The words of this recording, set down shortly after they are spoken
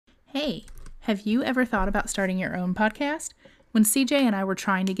Hey, have you ever thought about starting your own podcast? When CJ and I were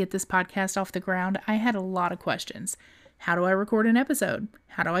trying to get this podcast off the ground, I had a lot of questions. How do I record an episode?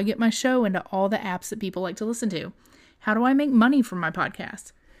 How do I get my show into all the apps that people like to listen to? How do I make money from my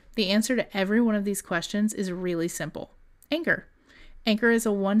podcast? The answer to every one of these questions is really simple. Anchor. Anchor is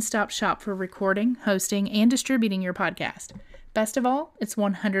a one-stop shop for recording, hosting, and distributing your podcast. Best of all, it's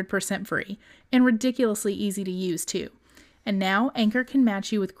 100% free and ridiculously easy to use too. And now Anchor can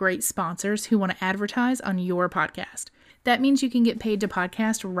match you with great sponsors who want to advertise on your podcast. That means you can get paid to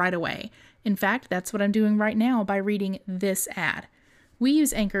podcast right away. In fact, that's what I'm doing right now by reading this ad. We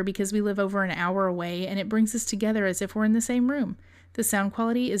use Anchor because we live over an hour away and it brings us together as if we're in the same room. The sound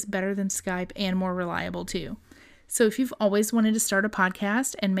quality is better than Skype and more reliable too. So if you've always wanted to start a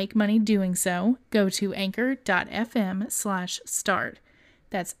podcast and make money doing so, go to anchor.fm/start.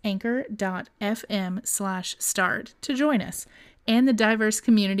 That's anchor.fm/start to join us and the diverse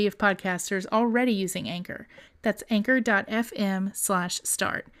community of podcasters already using Anchor. That's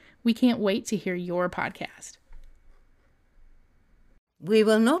anchor.fm/start. We can't wait to hear your podcast. We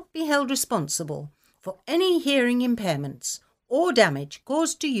will not be held responsible for any hearing impairments or damage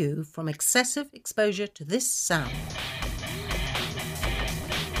caused to you from excessive exposure to this sound.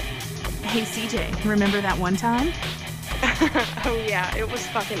 Hey CJ, remember that one time? Oh yeah, it was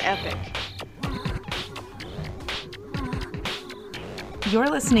fucking epic. You're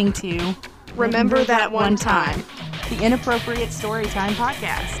listening to Remember That One Time, the Inappropriate Storytime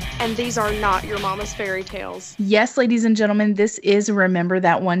Podcast. and these are not your mama's fairy tales. Yes, ladies and gentlemen, this is Remember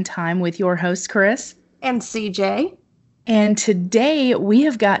That One Time with your host, Chris. And CJ. And today we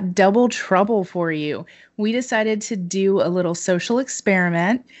have got double trouble for you. We decided to do a little social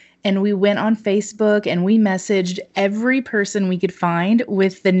experiment and we went on Facebook and we messaged every person we could find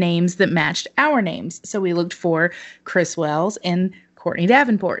with the names that matched our names. So we looked for Chris Wells and Courtney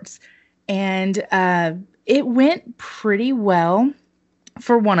Davenport's. And it went pretty well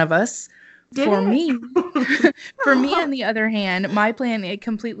for one of us. For me, on the other hand, my plan, it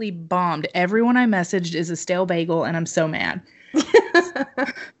completely bombed. Everyone I messaged is a stale bagel, and I'm so mad.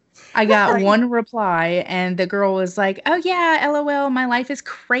 I got one reply, and the girl was like, "Oh yeah, LOL, my life is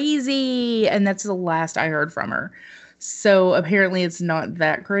crazy." And that's the last I heard from her. So apparently it's not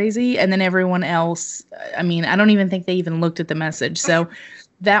that crazy. And then everyone else, I mean, I don't even think they even looked at the message. So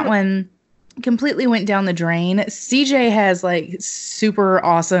that one completely went down the drain. CJ has like super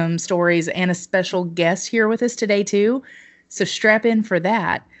awesome stories and a special guest here with us today too. So strap in for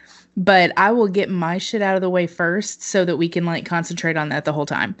that. But I will get my shit out of the way first so that we can like concentrate on that the whole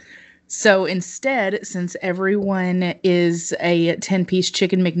time. So instead, since everyone is a 10-piece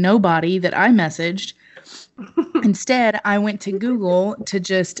chicken McNobody that I messaged, instead I went to Google to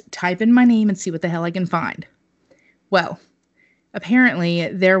just type in my name and see what the hell I can find. Well, apparently,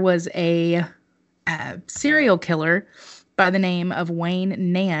 there was a serial killer by the name of Wayne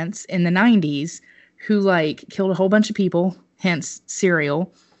Nance in the 90s who, like, killed a whole bunch of people, hence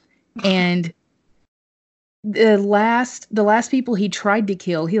serial. And the last people he tried to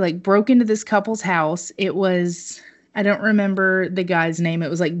kill, he, like, broke into this couple's house. It was, I don't remember the guy's name. It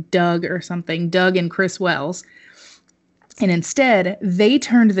was, like, Doug or something. Doug and Chris Wells. And instead, they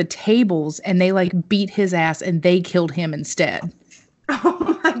turned the tables and they, like, beat his ass and they killed him instead.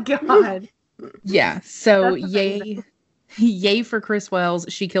 Oh my god. Yeah, so yay for Chris Wells.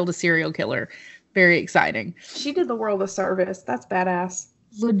 She killed a serial killer. Very exciting. She did the world a service. That's badass.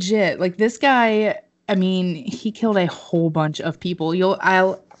 Legit. Like this guy, I mean, he killed a whole bunch of people.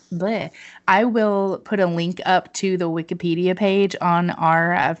 I will put a link up to the Wikipedia page on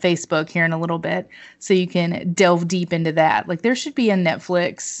our Facebook here in a little bit so you can delve deep into that. Like there should be a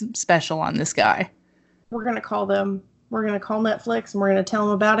Netflix special on this guy. We're going to call them. We're going to call Netflix and we're going to tell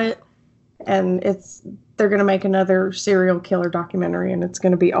them about it. And they're going to make another serial killer documentary and it's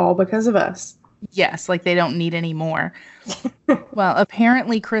going to be all because of us. Yes, like they don't need any more. Well,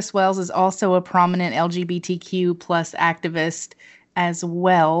 apparently Chris Wells is also a prominent LGBTQ plus activist as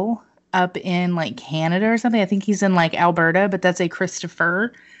well up in like Canada or something. I think he's in like Alberta, but that's a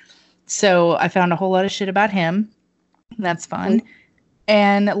Christopher. So I found a whole lot of shit about him. That's fun. Mm-hmm.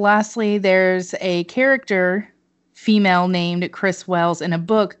 And lastly, there's a character female named Chris Wells in a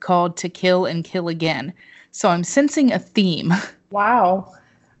book called To Kill and Kill Again. So I'm sensing a theme. Wow.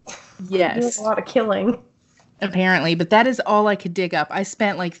 Yes. There's a lot of killing. Apparently, but that is all I could dig up. I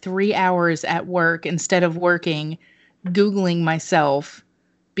spent like 3 hours at work instead of working, Googling myself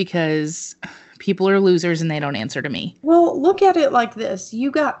because people are losers and they don't answer to me. Well, look at it like this.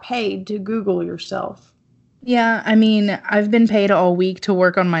 You got paid to Google yourself. Yeah, I mean, I've been paid all week to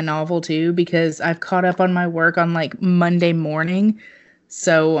work on my novel too because I've caught up on my work on like Monday morning.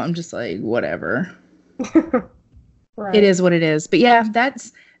 So I'm just like, whatever. Right. It is what it is. But yeah,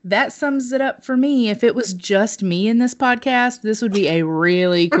 that sums it up for me. If it was just me in this podcast, this would be a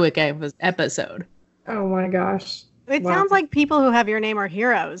really quick episode. Oh my gosh. It Wow. sounds like people who have your name are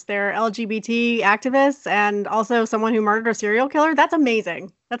heroes. They're LGBT activists and also someone who murdered a serial killer. That's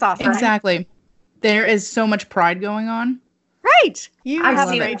amazing. That's awesome. Exactly. There is so much pride going on. Right. You I have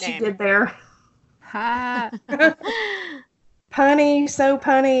see a what great you name. did there. Ha. Punny, so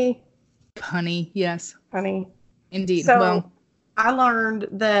punny. Punny, yes. Punny. Indeed. So Well, I learned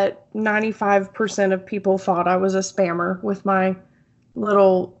that 95% of people thought I was a spammer with my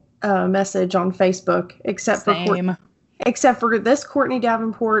little message on Facebook, except same. for this Courtney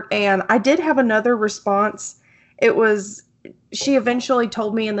Davenport. And I did have another response. She eventually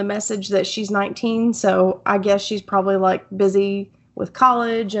told me in the message that she's 19, so I guess she's probably like busy with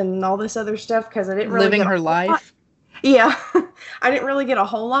college and all this other stuff because I didn't really Living get her life. Yeah, I didn't really get a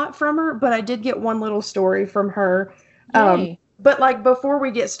whole lot from her, but I did get one little story from her. Yay. But like before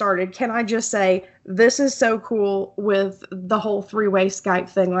we get started, can I just say this is so cool with the whole three-way Skype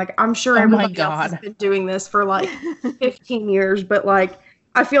thing? Like I'm sure Oh my everybody else has God. been doing this for like 15 years, but like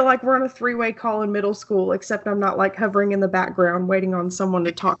I feel like we're on a three-way call in middle school, except I'm not like hovering in the background waiting on someone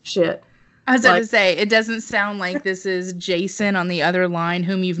to talk shit. I was about like- to say, it doesn't sound like this is Jason on the other line,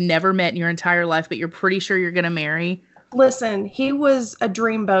 whom you've never met in your entire life, but you're pretty sure you're going to marry. Listen, he was a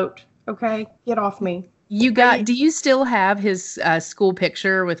dreamboat. Okay, get off me. Do you still have his school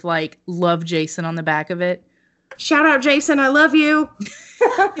picture with like "Love Jason" on the back of it? Shout out, Jason. I love you.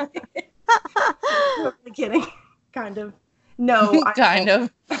 Totally kidding. Kind of. No. Kind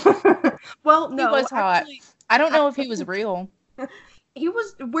of. Well, no. He was hot. Actually, I don't know if he was real. he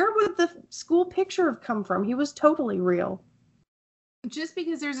was. Where would the school picture have come from? He was totally real. Just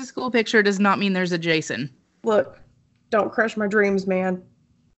because there's a school picture does not mean there's a Jason. Look, don't crush my dreams, man.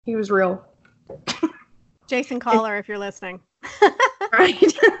 He was real. Jason Caller, if you're listening.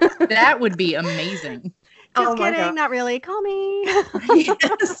 Right. That would be amazing. Just Oh my kidding. God. Not really. Call me.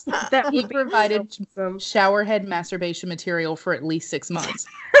 Yes. That He would be provided awesome. showerhead masturbation material for at least 6 months.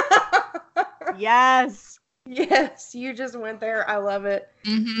 Yes. Yes, you just went there. I love it.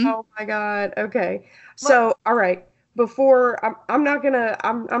 Mm-hmm. Oh my God. Okay. So, all right. Before I'm not gonna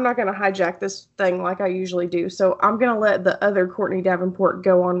hijack this thing like I usually do. So I'm gonna let the other Courtney Davenport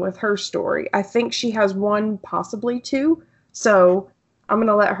go on with her story. I think she has one, possibly two. So I'm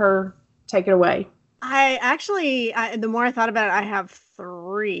gonna let her take it away. The more I thought about it, I have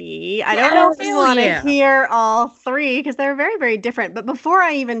three. I don't know if you hell want to yeah. hear all three because they're very, very different. But before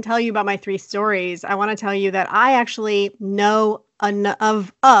I even tell you about my three stories, I want to tell you that I actually know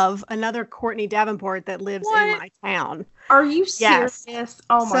of another Courtney Davenport that lives in What? my town. Are you Yes. serious?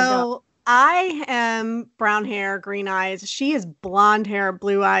 Oh my God. So I am brown hair, green eyes. She is blonde hair,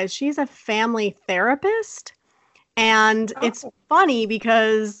 blue eyes. She's a family therapist. And it's funny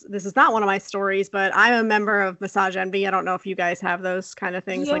because this is not one of my stories, but I'm a member of Massage Envy. I don't know if you guys have those kind of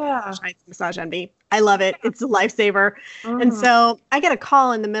things like Massage Envy. I love it. It's a lifesaver. And so I get a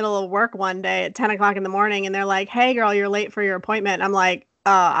call in the middle of work one day at 10 o'clock in the morning, and they're like, "Hey, girl, you're late for your appointment." I'm like,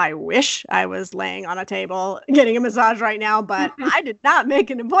 I wish I was laying on a table getting a massage right now, but I did not make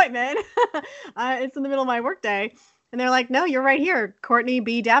an appointment. It's in the middle of my workday. And they're like, "No, you're right here, Courtney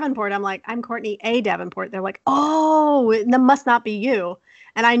B. Davenport." I'm like, "I'm Courtney A. Davenport." They're like, "Oh, that must not be you."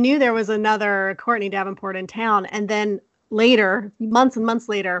 And I knew there was another Courtney Davenport in town. And then later, months and months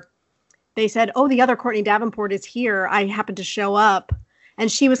later, they said, "Oh, the other Courtney Davenport is here." I happened to show up,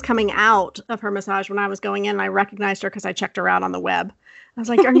 and she was coming out of her massage when I was going in. And I recognized her because I checked her out on the web. I was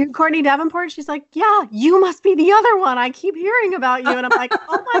like, "Are you Courtney Davenport?" She's like, "Yeah, you must be the other one. I keep hearing about you." And I'm like,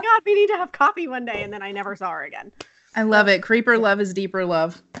 "Oh my God, we need to have coffee one day." And then I never saw her again. I love it. Creeper love is deeper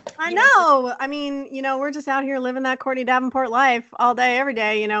love. I know. I mean, we're just out here living that Courtney Davenport life all day, every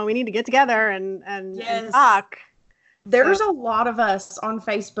day. We need to get together and talk. There's a lot of us on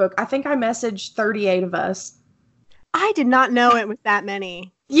Facebook. I think I messaged 38 of us. I did not know it was that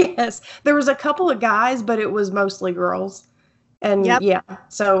many. Yes, there was a couple of guys, but it was mostly girls. And yeah,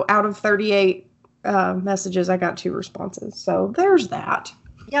 so out of 38 messages, I got 2 responses. So there's that.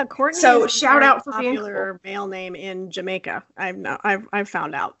 Yeah, Courtney. So is shout a very out for being popular male name in Jamaica. I've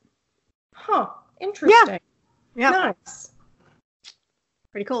found out. Huh. Interesting. Yeah. Nice.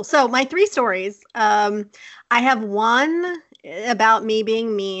 Pretty cool. So my 3 stories. I have one about me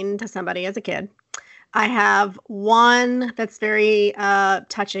being mean to somebody as a kid. I have one that's very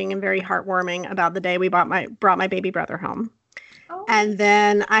touching and very heartwarming about the day we brought my baby brother home. Oh. And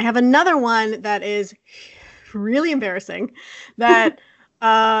then I have another one that is really embarrassing that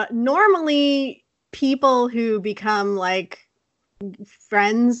normally people who become like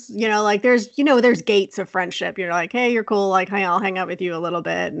friends, like there's gates of friendship. You're like, hey, you're cool. Like, hey, I'll hang out with you a little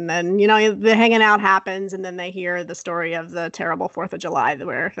bit. And then, the hanging out happens. And then they hear the story of the terrible 4th of July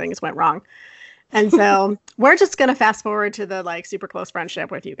where things went wrong. And so we're just going to fast forward to the like super close friendship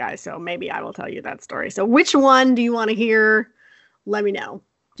with you guys. So maybe I will tell you that story. So which one do you want to hear? Let me know.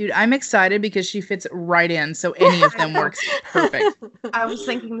 Dude, I'm excited because she fits right in. So any of them works perfect. I was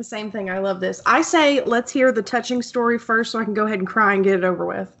thinking the same thing. I love this. I say, let's hear the touching story first so I can go ahead and cry and get it over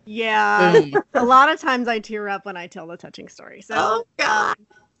with. Yeah. A lot of times I tear up when I tell the touching story. So God.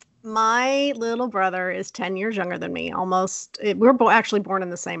 My little brother is 10 years younger than me. We're actually born in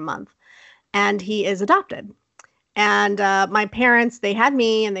the same month. And he is adopted. And my parents, they had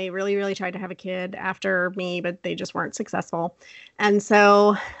me and they really, really tried to have a kid after me, but they just weren't successful. And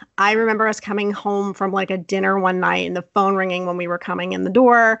so I remember us coming home from like a dinner one night and the phone ringing when we were coming in the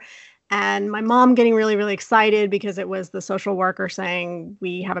door. And my mom getting really, really excited because it was the social worker saying,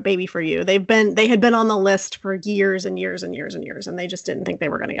 we have a baby for you. They had been on the list for years and years and years and years, and they just didn't think they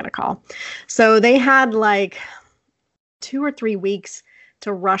were going to get a call. So they had like 2 or 3 weeks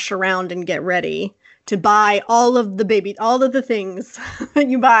to rush around and get ready to buy all of the things that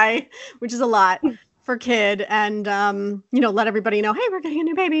you buy, which is a lot for kid, and let everybody know, hey, we're getting a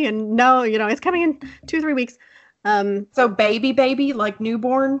new baby, and no, it's coming in 2-3 weeks. So baby, like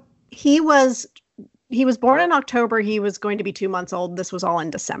newborn. He was born in October. He was going to be 2 months old. This was all in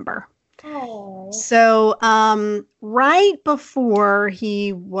December. Oh. So right before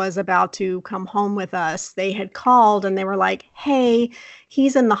he was about to come home with us, they had called and they were like, hey,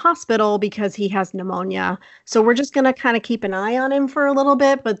 he's in the hospital because he has pneumonia. So we're just going to kind of keep an eye on him for a little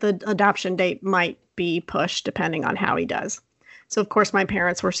bit, but the adoption date might be pushed depending on how he does. So, of course, my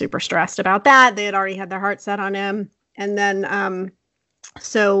parents were super stressed about that. They had already had their heart set on him. And then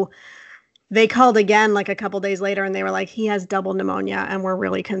so they called again like a couple days later and they were like, he has double pneumonia and we're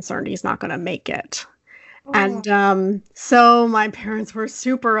really concerned he's not going to make it. Oh. And so my parents were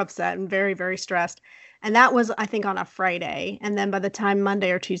super upset and very, very stressed. And that was, I think, on a Friday. And then by the time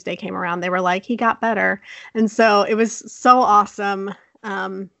Monday or Tuesday came around, they were like, he got better. And so it was so awesome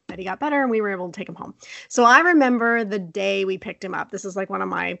that he got better and we were able to take him home. So I remember the day we picked him up. This is like one of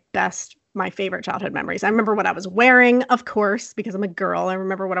my favorite childhood memories. I remember what I was wearing, of course, because I'm a girl. I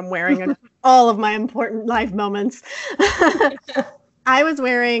remember what I'm wearing in all of my important life moments. I was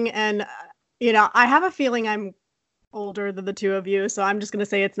wearing, and, I have a feeling I'm older than the two of you, so I'm just going to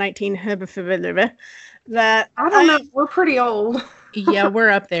say it's 19. That I don't know. We're pretty old. Yeah, we're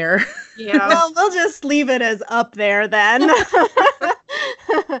up there. Yeah. Well, we'll just leave it as up there then.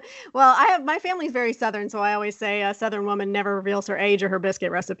 Well, my family's very Southern, so I always say a Southern woman never reveals her age or her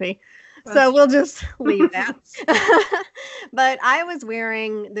biscuit recipe. So we'll just leave that. But I was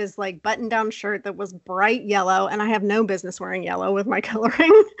wearing this like button-down shirt that was bright yellow, and I have no business wearing yellow with my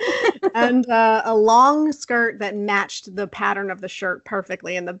coloring, and a long skirt that matched the pattern of the shirt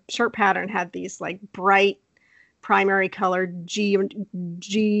perfectly. And the shirt pattern had these like bright primary color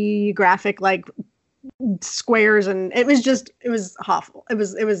geographic like squares, and it was awful. It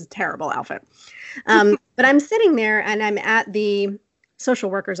was a terrible outfit. But I'm sitting there and I'm at the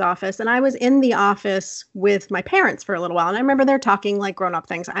social worker's office, and I was in the office with my parents for a little while, and I remember they're talking like grown-up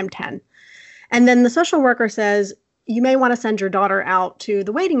things. I'm 10. And then the social worker says, you may want to send your daughter out to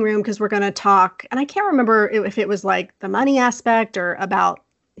the waiting room because we're going to talk. And I can't remember if it was like the money aspect or about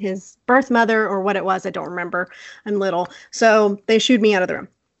his birth mother or what it was. I don't remember. I'm little. So they shooed me out of the room.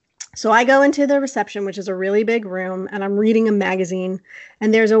 So I go into the reception, which is a really big room, and I'm reading a magazine.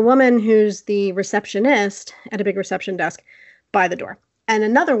 And there's a woman who's the receptionist at a big reception desk by the door. And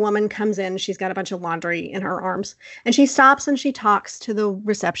another woman comes in. She's got a bunch of laundry in her arms. And she stops and she talks to the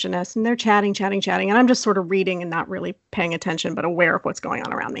receptionist. And they're chatting. And I'm just sort of reading and not really paying attention, but aware of what's going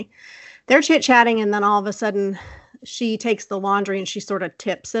on around me. They're chit-chatting, and then all of a sudden, she takes the laundry and she sort of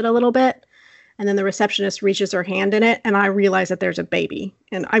tips it a little bit. And then the receptionist reaches her hand in it, and I realize that there's a baby.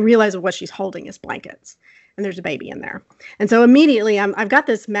 And I realize that what she's holding is blankets. And there's a baby in there. And so immediately, I've got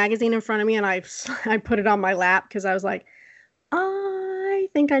this magazine in front of me, and I put it on my lap because I was like, I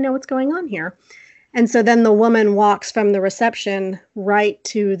think I know what's going on here. And so then the woman walks from the reception right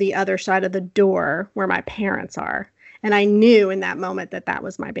to the other side of the door where my parents are. And I knew in that moment that that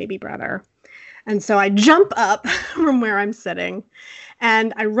was my baby brother. And so I jump up from where I'm sitting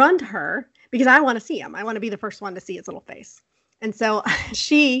and I run to her because I want to see him. I want to be the first one to see his little face. And so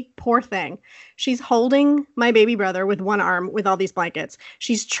she, poor thing, she's holding my baby brother with one arm with all these blankets.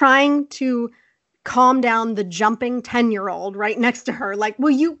 She's trying to calm down the jumping 10-year-old right next to her. Like,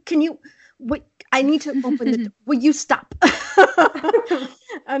 I need to open the door. Will you stop?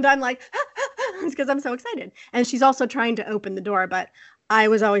 And I'm like, because I'm so excited. And she's also trying to open the door, but I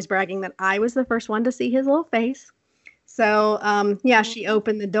was always bragging that I was the first one to see his little face. So, yeah, she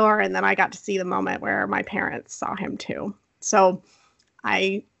opened the door, and then I got to see the moment where my parents saw him too. So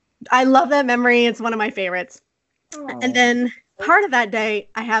I love that memory. It's one of my favorites. Aww. And then part of that day,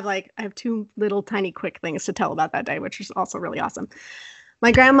 I have two little tiny quick things to tell about that day, which is also really awesome.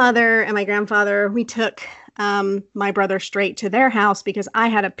 My grandmother and my grandfather, we took my brother straight to their house because I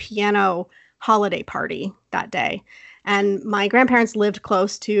had a piano holiday party that day. And my grandparents lived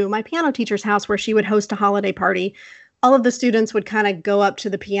close to my piano teacher's house where she would host a holiday party. All of the students would kind of go up to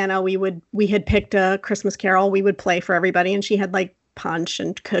the piano. We had picked a Christmas carol we would play for everybody. And she had like punch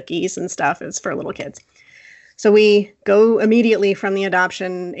and cookies and stuff. It was for little kids. So we go immediately from the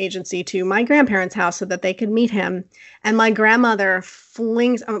adoption agency to my grandparents' house so that they could meet him. And my grandmother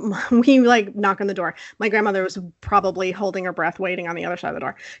flings, we like knock on the door. My grandmother was probably holding her breath, waiting on the other side of the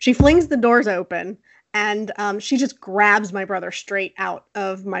door. She flings the doors open and she just grabs my brother straight out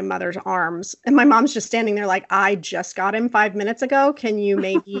of my mother's arms. And my mom's just standing there like, I just got him 5 minutes ago. Can you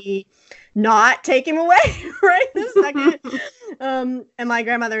maybe not take him away right this second? And my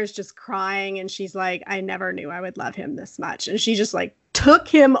grandmother is just crying and she's like, I never knew I would love him this much. And she just like took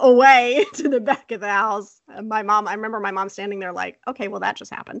him away to the back of the house. And I remember my mom standing there like, okay, well, that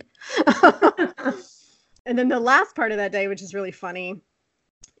just happened. And then the last part of that day, which is really funny,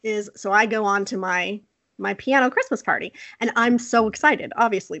 is so I go on to my piano Christmas party and I'm so excited.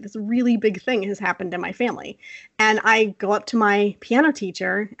 Obviously, this really big thing has happened in my family. And I go up to my piano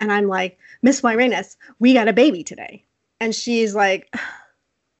teacher and I'm like, Miss Wyranus, we got a baby today. And she's like,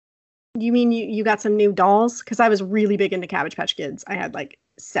 you mean you got some new dolls? Because I was really big into Cabbage Patch Kids. I had like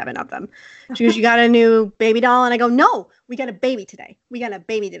 7 of them. She goes, you got a new baby doll? And I go, no, we got a baby today. We got a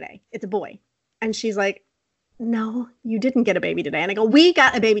baby today. It's a boy. And she's like, no, you didn't get a baby today. And I go, we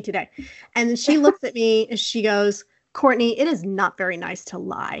got a baby today. And she looks at me and she goes, Courtney, it is not very nice to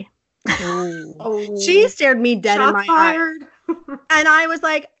lie. Oh. She stared me dead in my eye. And I was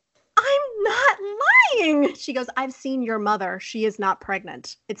like, I'm not lying. She goes, I've seen your mother. She is not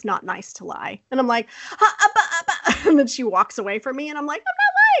pregnant. It's not nice to lie. And I'm like, and then she walks away from me and I'm like, I'm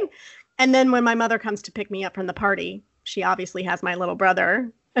not lying. And then when my mother comes to pick me up from the party, she obviously has my little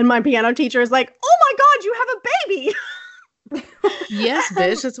brother. And my piano teacher is like, oh my God, you have a baby. Yes,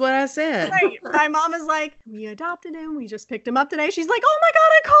 bitch, that's what I said. Right. My mom is like, we adopted him. We just picked him up today. She's like, oh my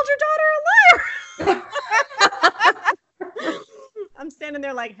God, I called your daughter a liar. I'm standing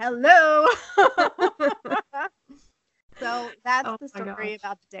there like, hello. So that's the story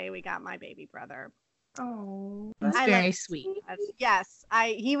about the day we got my baby brother. Oh, that's very sweet. Yes.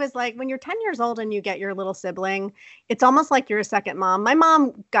 He was like, when you're 10 years old and you get your little sibling, it's almost like you're a second mom. My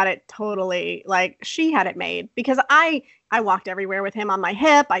mom got it totally, like she had it made because I walked everywhere with him on my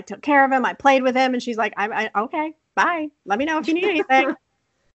hip. I took care of him. I played with him. And she's like, okay, bye. Let me know if you need anything.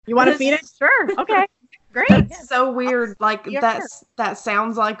 You want to feed it? Sure. Okay. Great. That's so weird. Like that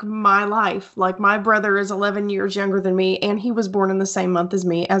sounds like my life. Like my brother is 11 years younger than me and he was born in the same month as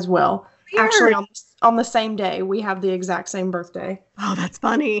me as well. Weird. Actually, on the same day, we have the exact same birthday. Oh, that's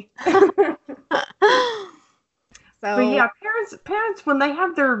funny. But yeah, parents, when they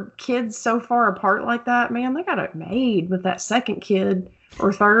have their kids so far apart like that, man, they got it made with that second kid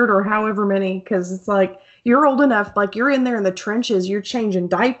or third or however many. Because it's like you're old enough, like you're in there in the trenches, you're changing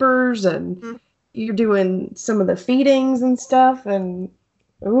diapers and you're doing some of the feedings and stuff. And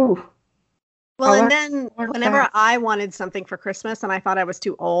ooh. Well, and then whenever I wanted something for Christmas and I thought I was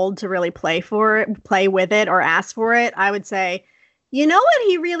too old to really play with it or ask for it, I would say, you know what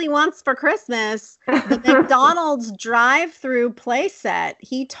he really wants for Christmas? The McDonald's drive-through play set.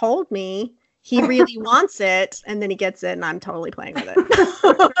 He told me he really wants it, and then he gets it, and I'm totally playing with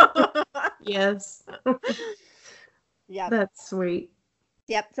it. Yes. Yeah. That's sweet.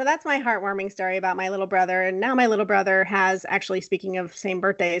 Yep. So that's my heartwarming story about my little brother. And now my little brother has, actually, speaking of same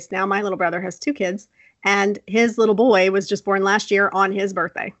birthdays, now my little brother has 2 kids. And his little boy was just born last year on his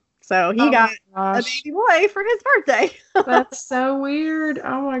birthday. So he got a baby boy for his birthday. That's so weird.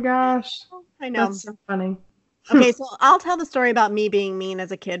 Oh my gosh. I know. That's so funny. Okay, so I'll tell the story about me being mean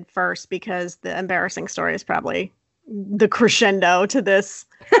as a kid first, because the embarrassing story is probably the crescendo to this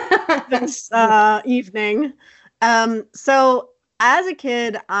evening. So as a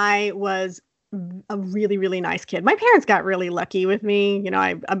kid, I was a really, really nice kid. My parents got really lucky with me. You know,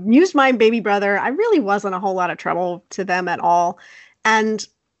 I amused my baby brother. I really wasn't a whole lot of trouble to them at all. And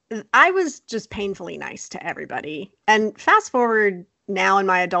I was just painfully nice to everybody. And fast forward now in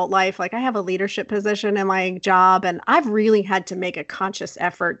my adult life, like I have a leadership position in my job, and I've really had to make a conscious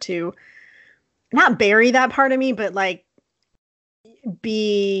effort to not bury that part of me, but like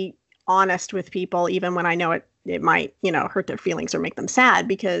be honest with people, even when I know it might, hurt their feelings or make them sad,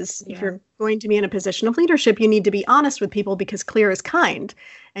 because if you're going to be in a position of leadership, you need to be honest with people because clear is kind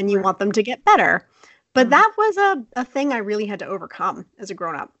and you want them to get better. But that was a thing I really had to overcome as a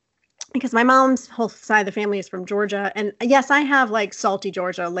grown-up, because my mom's whole side of the family is from Georgia. And yes, I have like salty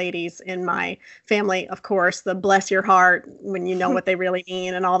Georgia ladies in my family, of course, the bless your heart when you know what they really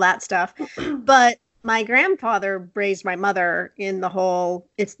mean and all that stuff. But my grandfather raised my mother in the whole,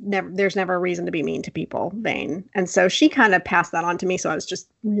 there's never a reason to be mean to people vein. And so she kind of passed that on to me. So I was just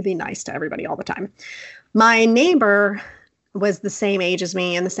really nice to everybody all the time. My neighbor was the same age as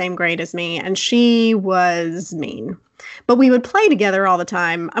me and the same grade as me, and she was mean. But we would play together all the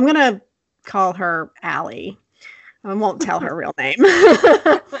time. I'm going to call her Allie. I won't tell her real name.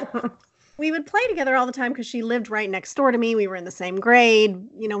 We would play together all the time because she lived right next door to me. We were in the same grade.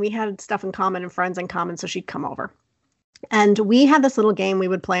 We had stuff in common and friends in common, so she'd come over. And we had this little game we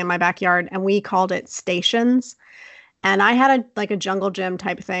would play in my backyard, and we called it Stations. And I had a jungle gym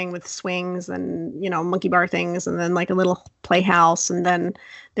type thing with swings and, monkey bar things, and then like a little playhouse. And then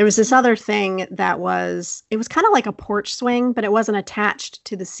there was this other thing it was kind of like a porch swing, but it wasn't attached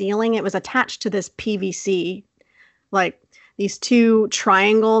to the ceiling. It was attached to this PVC, like these two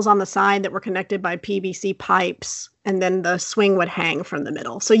triangles on the side that were connected by PVC pipes. And then the swing would hang from the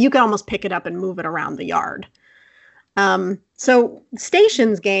middle. So you could almost pick it up and move it around the yard. So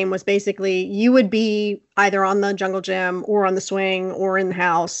Stations game was basically, you would be either on the jungle gym or on the swing or in the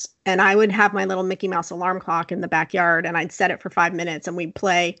house. And I would have my little Mickey Mouse alarm clock in the backyard, and I'd set it for 5 minutes and we'd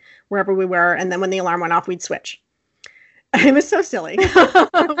play wherever we were. And then when the alarm went off, we'd switch. It was so silly. We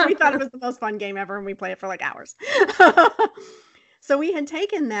thought it was the most fun game ever, and we played it for like hours. So we had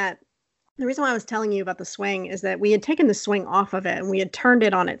taken that. The reason why I was telling you about the swing is that we had taken the swing off of it and we had turned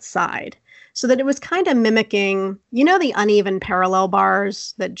it on its side so that it was kind of mimicking, the uneven parallel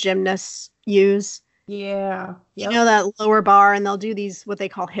bars that gymnasts use. Yeah. Yep. That lower bar, and they'll do these, what they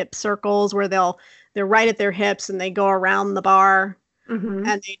call hip circles, where they're right at their hips and they go around the bar. And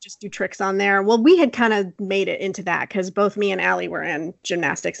they just do tricks on there. Well, we had kind of made it into that because both me and Allie were in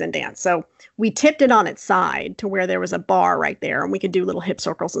gymnastics and dance. So we tipped it on its side to where there was a bar right there, and we could do little hip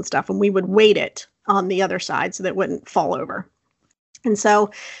circles and stuff. And we would weight it on the other side so that it wouldn't fall over. And so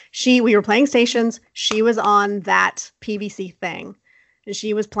we were playing Stations. She was on that PVC thing, and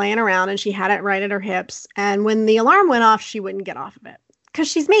she was playing around, and she had it right at her hips. And when the alarm went off, she wouldn't get off of it because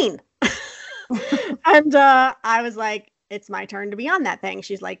she's mean. And I was like, it's my turn to be on that thing.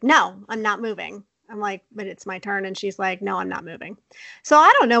 She's like, no, I'm not moving. I'm like, but it's my turn. And she's like, no, I'm not moving. So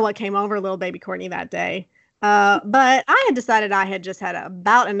I don't know what came over little baby Courtney that day. But I had decided I had just had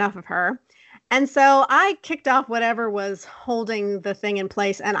about enough of her. And so I kicked off whatever was holding the thing in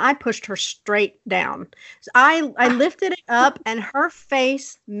place, and I pushed her straight down. So I lifted it up, and her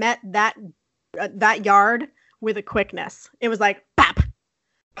face met that yard with a quickness. It was like, pap.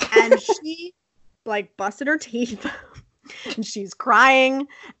 And she like busted her teeth. And she's crying,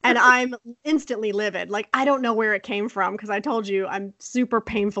 and I'm instantly livid. Like, I don't know where it came from, because I told you I'm super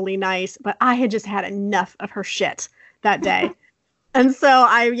painfully nice, but I had just had enough of her shit that day. And so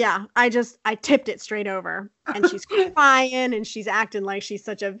I tipped it straight over, and she's crying, and she's acting like she's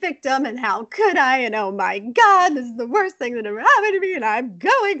such a victim, and how could I? And oh my God, this is the worst thing that ever happened to me, and I'm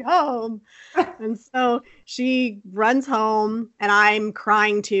going home. And so she runs home, and I'm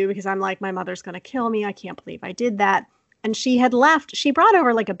crying too, because I'm like, my mother's going to kill me. I can't believe I did that. And she had left. She brought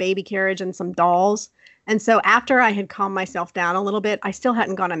over like a baby carriage and some dolls. And so after I had calmed myself down a little bit, I still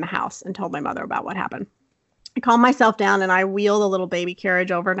hadn't gone in the house and told my mother about what happened. I calmed myself down, and I wheel the little baby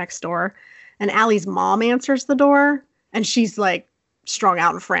carriage over next door, and Allie's mom answers the door, and she's like strung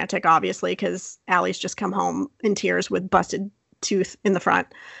out and frantic, obviously, because Allie's just come home in tears with busted tooth in the front.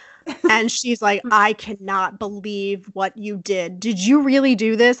 And she's like, I cannot believe what you did. Did you really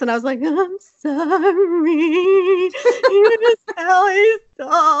do this? And I was like, I'm sorry. You just Allie's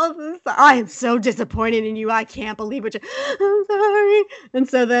dolls. I am so disappointed in you. I can't believe what I'm sorry. And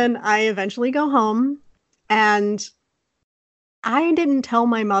so then I eventually go home. And I didn't tell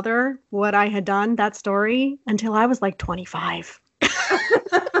my mother what I had done, that story, until I was like 25.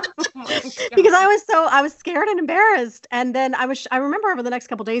 Because I was scared and embarrassed. And then I remember over the next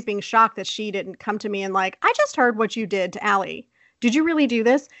couple days being shocked that she didn't come to me and like, I just heard what you did to Allie. Did you really do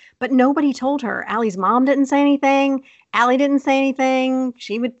this? But nobody told her. Allie's mom didn't say anything. Allie didn't say anything.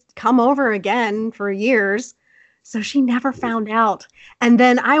 She would come over again for years. So she never found out. And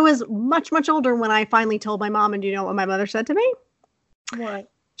then I was much, much older when I finally told my mom. And do you know what my mother said to me? What?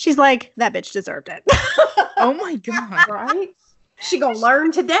 She's like, that bitch deserved it. Oh my God. Right? She gonna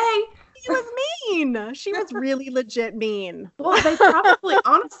learn today. She was mean. She was really legit mean. Well, they probably,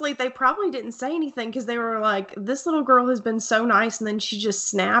 honestly, they probably didn't say anything because they were like, this little girl has been so nice, and then she just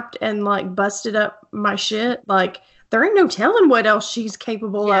snapped and like busted up my shit. Like, there ain't no telling what else she's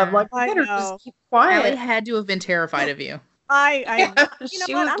capable of. Like, I better know. just keep quiet. Ellie had to have been terrified of you. You know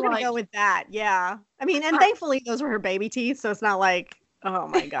She what? was I'm gonna like- go with that. Yeah. I mean, and thankfully those were her baby teeth, so it's not like, oh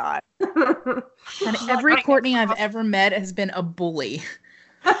my God. And every Courtney I've ever met has been a bully.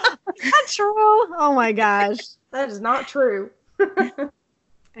 Not true. Oh my gosh. That is not true.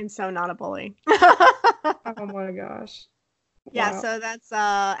 I'm so not a bully. Oh my gosh. Yeah, Wow. so that's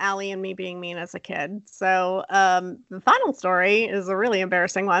Allie and me being mean as a kid. So the final story is a really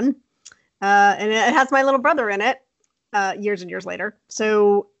embarrassing one. And it has my little brother in it years and years later.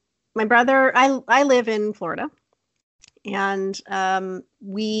 So my brother, I live in Florida. And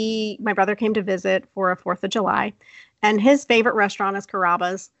my brother came to visit for a 4th of July. And his favorite restaurant is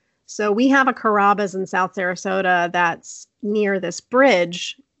Carrabba's. So we have a Carrabba's in South Sarasota that's near this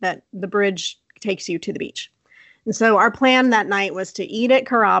bridge, that the bridge takes you to the beach. And so our plan that night was to eat at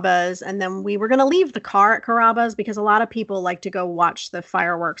Carrabba's, and then we were going to leave the car at Carrabba's because a lot of people like to go watch the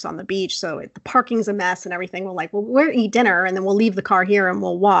fireworks on the beach. So the parking's a mess and everything. We're like, well, we'll eat dinner and then we'll leave the car here and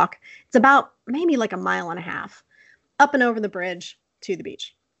we'll walk. It's about maybe like a mile and a half up and over the bridge to the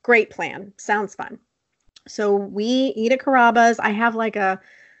beach. Great plan. Sounds fun. So we eat at Carrabba's. I have like a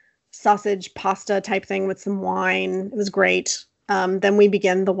sausage pasta type thing with some wine. It was great. Then we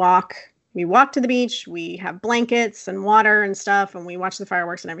begin the walk. We walk to the beach. We have blankets and water and stuff, and we watch the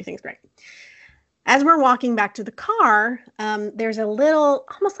fireworks, and everything's great. As we're walking back to the car, there's a little,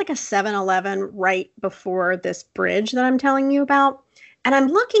 almost like a 7-Eleven right before this bridge that I'm telling you about. And I'm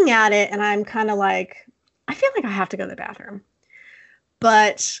looking at it, and I'm kind of like, I feel like I have to go to the bathroom.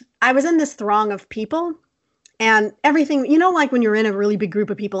 But I was in this throng of people, and everything, you know, like when you're in a really big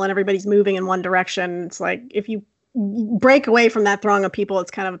group of people and everybody's moving in one direction, it's like if you break away from that throng of people, it's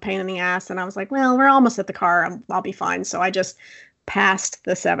kind of a pain in the ass. And I was like, well, we're almost at the car. I'll be fine. So I just passed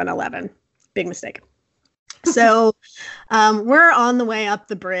the 7-Eleven. Big mistake. So we're on the way up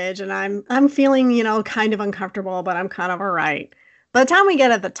the bridge, and I'm feeling, you know, kind of uncomfortable, but I'm kind of all right. By the time we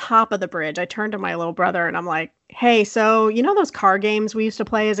get at the top of the bridge, I turn to my little brother and I'm like, hey, so you know those car games we used to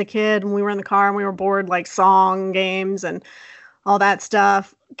play as a kid when we were in the car and we were bored, like song games and all that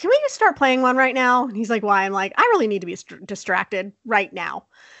stuff? Can we just start playing one right now? And he's like, why? I'm like, I really need to be distracted right now.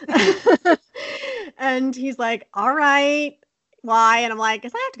 And he's like, all right, why? And I'm like,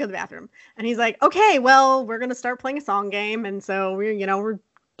 guess I have to go to the bathroom. And he's like, okay, well, we're going to start playing a song game. And so we're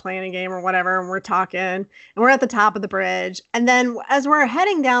playing a game or whatever, and we're talking, and we're at the top of the bridge. And then as we're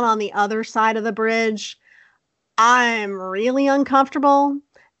heading down on the other side of the bridge, I'm really uncomfortable.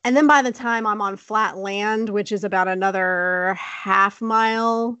 And then by the time I'm on flat land, which is about another half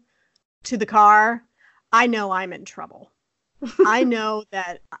mile to the car, I know I'm in trouble. I know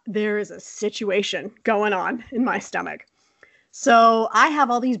that there is a situation going on in my stomach. So I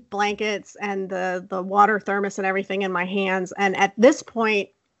have all these blankets and the water thermos and everything in my hands. And at this point,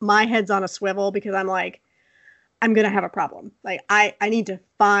 my head's on a swivel because I'm like, I'm going to have a problem. Like, I need to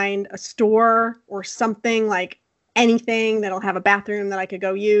find a store or something, like anything that'll have a bathroom that I could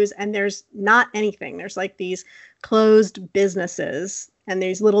go use. And there's not anything. There's like these closed businesses and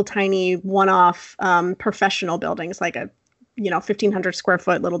these little tiny one-off professional buildings, like 1,500 square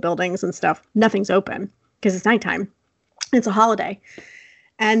foot little buildings and stuff. Nothing's open because it's nighttime. It's a holiday.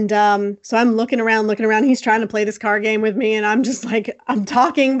 And so I'm looking around. He's trying to play this card game with me. And I'm just like, I'm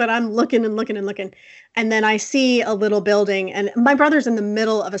talking, but I'm looking. And then I see a little building, and my brother's in the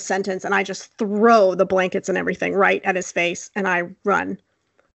middle of a sentence, and I just throw the blankets and everything right at his face. And I run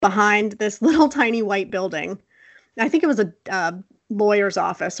behind this little tiny white building. I think it was a lawyer's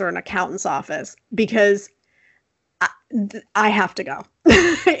office or an accountant's office, because I have to go.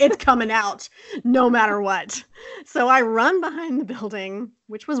 It's coming out no matter what. So I run behind the building,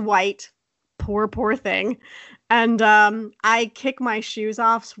 which was white. Poor thing. And I kick my shoes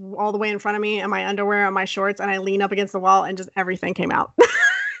off all the way in front of me, and my underwear and my shorts, and I lean up against the wall, and just everything came out.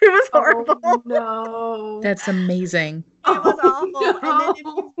 It was horrible. Oh, no. That's amazing. It was awful. No. And then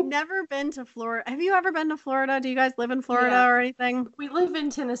if you've never been to Florida, have you ever been to Florida? Do you guys live in Florida Yeah. or anything? We live in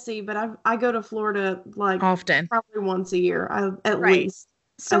Tennessee, but I go to Florida like Often. probably once a year, at Right. least.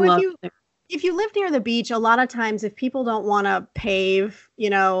 So I if love you it there. if you live near the beach, a lot of times if people don't want to pave,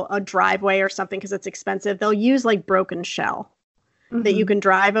 a driveway or something because it's expensive, they'll use like broken shell that you can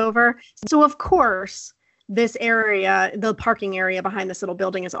drive over. So of course, this area, the parking area behind this little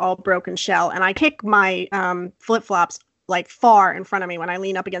building, is all broken shell. And I kick my flip-flops like far in front of me when I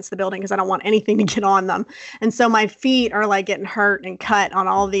lean up against the building because I don't want anything to get on them. And so my feet are like getting hurt and cut on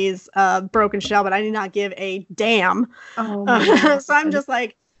all these broken shell, but I do not give a damn. Oh my God. So I'm just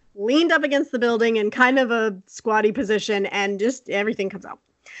like leaned up against the building in kind of a squatty position and just everything comes out.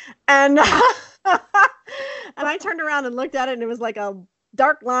 And and I turned around and looked at it and it was like a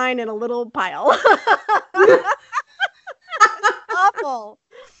dark line in a little pile. Awful.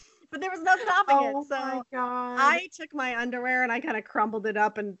 But there was no stopping it. So my God. I took my underwear and I kind of crumpled it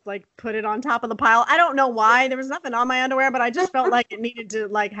up and like put it on top of the pile. I don't know why. There was nothing on my underwear, but I just felt like it needed to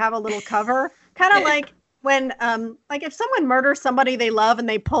like have a little cover. Kind of like when like if someone murders somebody they love and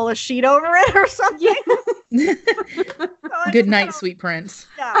they pull a sheet over it or something. So Good night, sweet prince.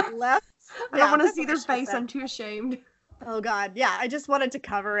 Yeah, left. I don't want to see their face. I'm too ashamed. Oh God. Yeah. I just wanted to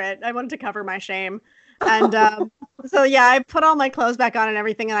cover it. I wanted to cover my shame. And so, yeah, I put all my clothes back on and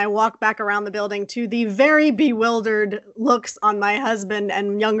everything. And I walked back around the building to the very bewildered looks on my husband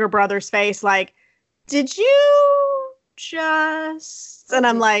and younger brother's face. Like, did you just, and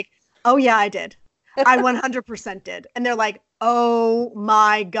I'm like, oh yeah, I did. I 100% did. And they're like, oh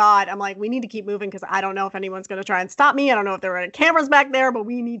my God. I'm like, we need to keep moving because I don't know if anyone's going to try and stop me. I don't know if there are cameras back there, but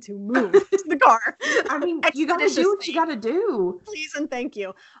we need to move to the car. I mean, you got to do what you got to do. Please and thank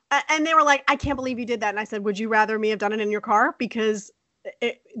you. And they were like, I can't believe you did that. And I said, would you rather me have done it in your car? Because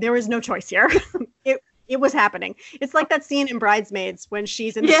there is no choice here. It was happening. It's like that scene in Bridesmaids when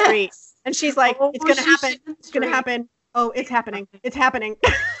she's in the street and she's like, it's going to happen. It's going to happen. Oh, it's happening. It's happening.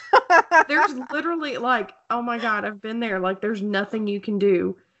 There's literally like, oh my God, I've been there. Like, there's nothing you can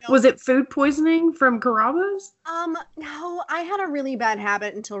do. No. Was it food poisoning from Carrabba's? No, I had a really bad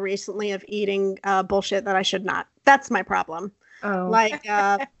habit until recently of eating bullshit that I should not. That's my problem. Oh. Like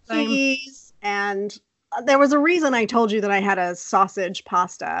cheese and there was a reason I told you that I had a sausage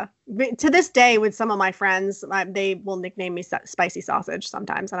pasta. To this day, with some of my friends, they will nickname me Spicy Sausage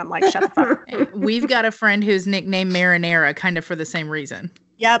sometimes. And I'm like, shut the fuck up. We've got a friend who's nicknamed Marinara kind of for the same reason.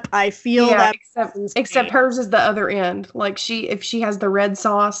 Yep, I feel that. Except hers is the other end. Like if she has the red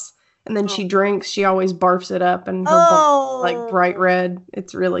sauce and then she drinks, she always barfs it up and her like bright red.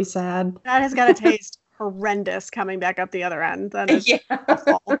 It's really sad. That has got to taste horrendous coming back up the other end. That is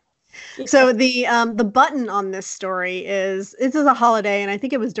awful. So the button on this story is a holiday, and I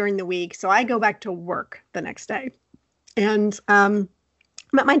think it was during the week. So I go back to work the next day, and I'm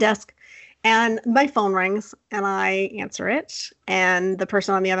at my desk, and my phone rings, and I answer it, and the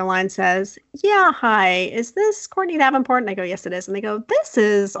person on the other line says, "Yeah, hi, is this Courtney Davenport?" And I go, "Yes, it is." And they go, "This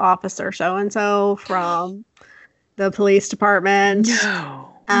is Officer so and so from the police department."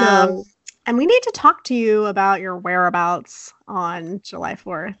 No. And we need to talk to you about your whereabouts on July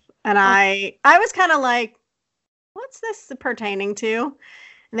 4th. And I was kind of like, what's this pertaining to?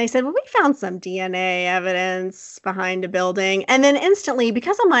 And they said, well, we found some DNA evidence behind a building. And then instantly,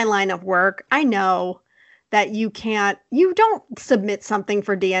 because of my line of work, I know that you don't submit something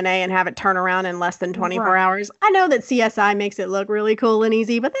for DNA and have it turn around in less than 24 hours. I know that CSI makes it look really cool and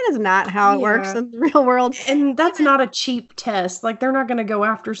easy, but that is not how it works in the real world. And that's not a cheap test. Like, they're not going to go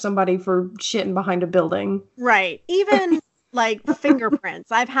after somebody for shitting behind a building. Right. Even like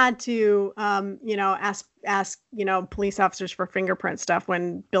fingerprints. I've had to, ask, police officers for fingerprint stuff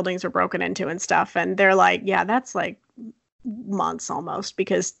when buildings are broken into and stuff. And they're like, yeah, that's like months almost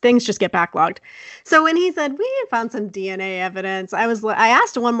because things just get backlogged. So when he said, we found some DNA evidence, I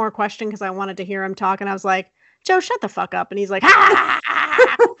asked one more question because I wanted to hear him talk. And I was like, Joe, shut the fuck up. And he's like, ha!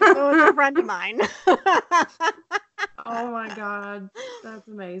 So it's a friend of mine. Oh my God. That's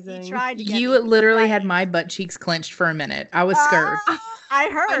amazing. He tried to you literally had my butt cheeks clenched for a minute. I was scared. I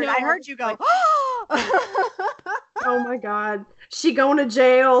heard you go, oh my God. She going to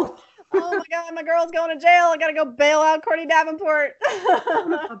jail. Oh my God, my girl's going to jail. I gotta go bail out Courtney Davenport.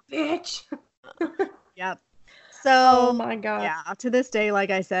 A bitch. Yep. So, oh my God. Yeah, to this day, like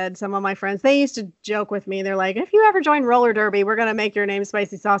I said, some of my friends, they used to joke with me. They're like, if you ever join roller derby, we're going to make your name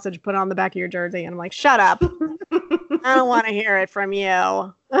Spicy Sausage, put it on the back of your jersey. And I'm like, shut up. I don't want to hear it from you.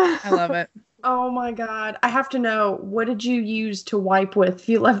 I love it. Oh my God. I have to know, what did you use to wipe with if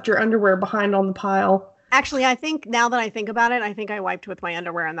you left your underwear behind on the pile? Actually, I think now that I think about it, I think I wiped with my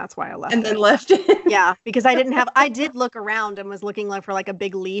underwear and that's why I left it. And then left it? Yeah, because I did look around and was looking for like a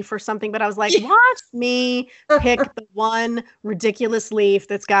big leaf or something, but I was like, watch me pick the one ridiculous leaf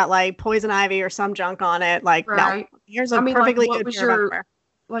that's got like poison ivy or some junk on it. Like, no, here's a perfectly good pair of underwear.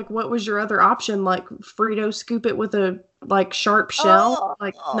 Like, what was your other option? Like, Frito scoop it with a like sharp shell?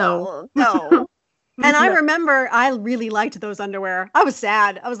 No. And I remember I really liked those underwear. I was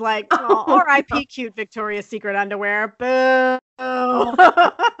sad. I was like, oh, R.I.P. cute Victoria's Secret underwear. Boo.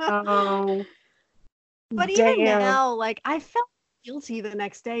 Oh. But even Damn. now, like, I felt guilty the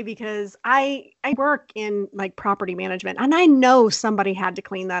next day because I work in like property management and I know somebody had to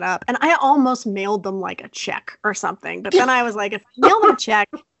clean that up. And I almost mailed them like a check or something. But then I was like, if I mail them a check,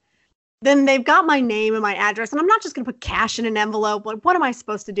 then they've got my name and my address, and I'm not just going to put cash in an envelope. Like, what am I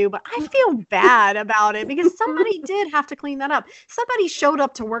supposed to do? But I feel bad about it because somebody did have to clean that up. Somebody showed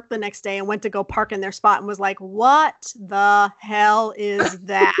up to work the next day and went to go park in their spot and was like, what the hell is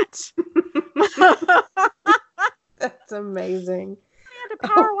that? That's amazing. I had to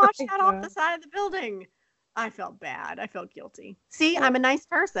power wash that off the side of the building. I felt bad. I felt guilty. See, I'm a nice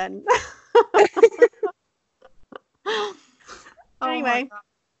person. Anyway.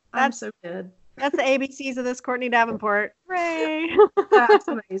 I'm so good. That's the ABCs of this Courtney Davenport. Hooray! That's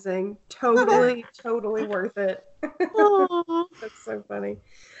amazing. Totally worth it. That's so funny.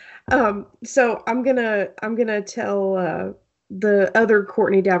 So I'm gonna tell the other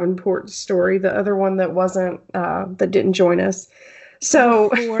Courtney Davenport story, the other one that wasn't that didn't join us.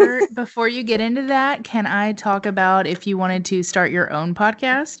 So before you get into that, can I talk about if you wanted to start your own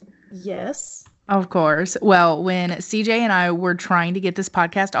podcast? Yes. Of course. Well, when CJ and I were trying to get this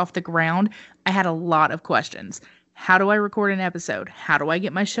podcast off the ground, I had a lot of questions. How do I record an episode? How do I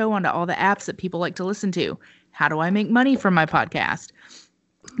get my show onto all the apps that people like to listen to? How do I make money from my podcast?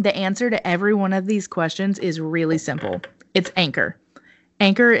 The answer to every one of these questions is really simple. It's Anchor.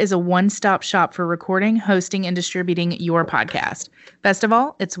 Anchor is a one-stop shop for recording, hosting, and distributing your podcast. Best of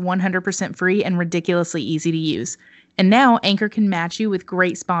all, it's 100% free and ridiculously easy to use. And now Anchor can match you with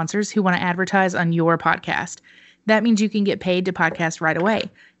great sponsors who want to advertise on your podcast. That means you can get paid to podcast right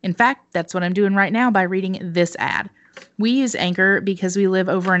away. In fact, that's what I'm doing right now by reading this ad. We use Anchor because we live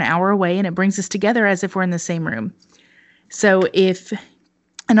over an hour away and it brings us together as if we're in the same room.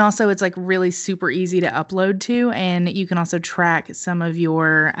 And also it's like really super easy to upload to, and you can also track some of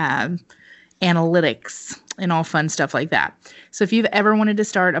your analytics and all fun stuff like that. So if you've ever wanted to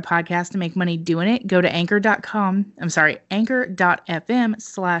start a podcast and make money doing it, go to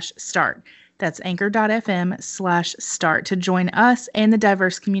anchor.fm/start. That's anchor.fm/start to join us and the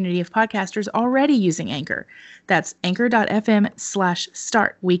diverse community of podcasters already using Anchor. That's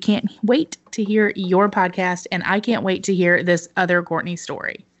anchor.fm/start. We can't wait to hear your podcast, and I can't wait to hear this other Courtney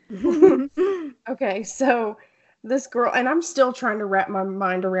story. Okay, so this girl, and I'm still trying to wrap my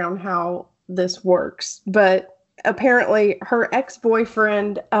mind around how this works, but apparently her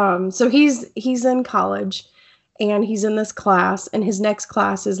ex-boyfriend, so he's in college and he's in this class, and his next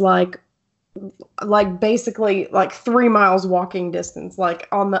class is like basically like 3 miles walking distance, like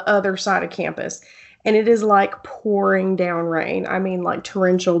on the other side of campus, and it is like pouring down rain. I mean, like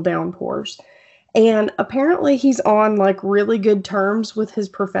torrential downpours. And apparently he's on like really good terms with his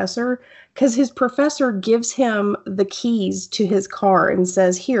professor, because his professor gives him the keys to his car and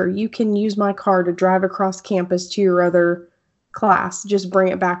says, here, you can use my car to drive across campus to your other class. Just bring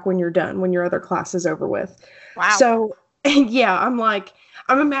it back when you're done, when your other class is over with. Wow. So yeah, I'm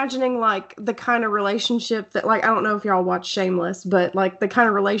imagining like the kind of relationship that, like, I don't know if y'all watch Shameless, but like the kind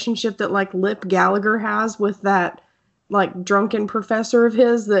of relationship that like Lip Gallagher has with that like drunken professor of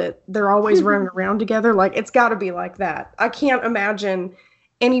his that they're always running around together. Like, it's got to be like that. I can't imagine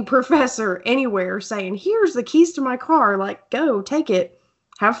any professor anywhere saying, here's the keys to my car. Like, go take it.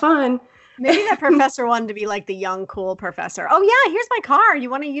 Have fun. Maybe that professor wanted to be like the young, cool professor. Oh, yeah, here's my car. You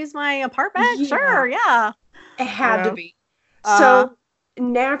want to use my apartment? Yeah. Sure, yeah. It had to be. So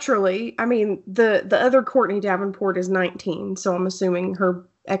naturally, I mean, the other Courtney Davenport is 19. So I'm assuming her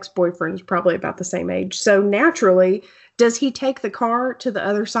ex-boyfriend is probably about the same age. So naturally, does he take the car to the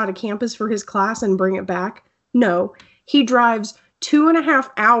other side of campus for his class and bring it back? No. He drives 2.5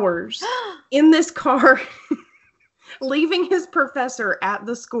 hours in this car, leaving his professor at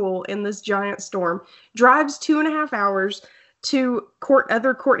the school in this giant storm, drives 2.5 hours to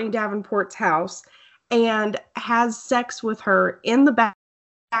other Courtney Davenport's house, and has sex with her in the back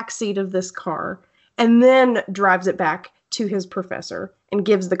seat of this car, and then drives it back to his professor and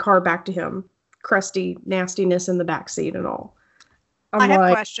gives the car back to him. Crusty nastiness in the back seat and all. I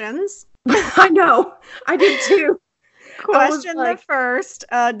have questions. I know. I did too. Question the first.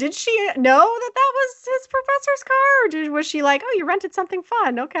 Did she know that was his professor's car? Or was she like, oh, you rented something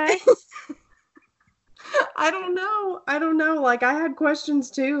fun? Okay. I don't know. Like, I had questions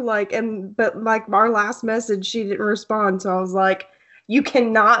too. Like, but like our last message, she didn't respond. So I was like, you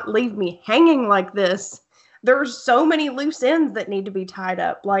cannot leave me hanging like this. There's so many loose ends that need to be tied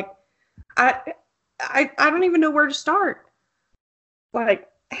up. Like, I don't even know where to start. Like,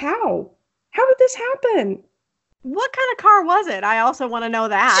 how did this happen? What kind of car was it? I also want to know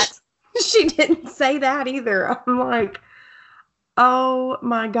that. She didn't say that either. I'm like, Oh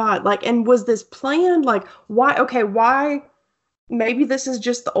my God. Like, and was this planned? Like, why? Okay, why? Maybe this is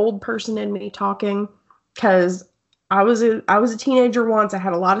just the old person in me talking, because I was a teenager once. I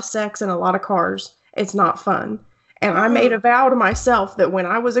had a lot of sex and a lot of cars. It's not fun. And I made a vow to myself that when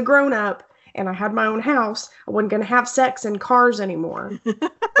I was a grown up and I had my own house, I wasn't going to have sex in cars anymore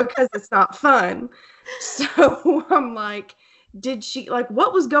because it's not fun. So I'm like, did she, like,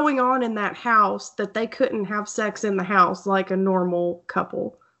 what was going on in that house that they couldn't have sex in the house like a normal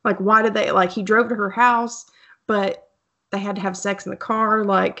couple? Like, why did they, like, he drove to her house, but they had to have sex in the car?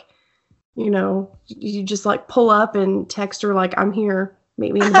 Like, you just like pull up and text her, like, I'm here,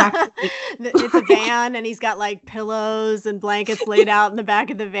 meet me in the back. It's a van, and he's got like pillows and blankets laid out in the back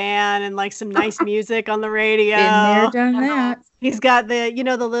of the van, and like some nice music on the radio. Been there, done that. He's got the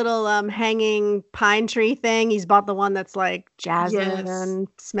little hanging pine tree thing. He's bought the one that's like jasmine and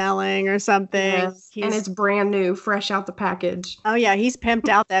smelling or something. Yes. And it's brand new, fresh out the package. Oh yeah, he's pimped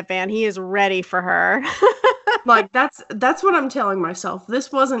out that van. He is ready for her. Like, that's what I'm telling myself.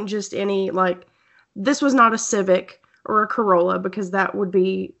 This wasn't just any, like, this was not a Civic or a Corolla, because that would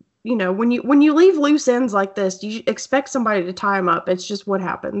be, when you leave loose ends like this, you expect somebody to tie them up. It's just what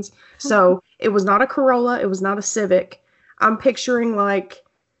happens. So it was not a Corolla. It was not a Civic. I'm picturing, like,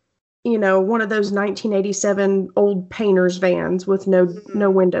 one of those 1987 old painter's vans with no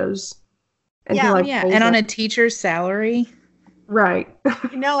windows. And and on a teacher's salary. Right.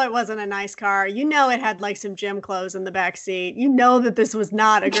 It wasn't a nice car. It had like some gym clothes in the back seat. That this was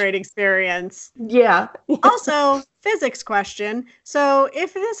not a great experience. Yeah. Also, physics question. So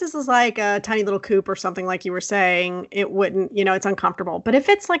if this is like a tiny little coupe or something like you were saying, it wouldn't, it's uncomfortable. But if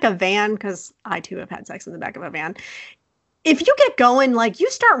it's like a van, because I too have had sex in the back of a van, if you get going, like,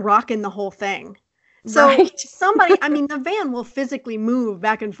 you start rocking the whole thing. So the van will physically move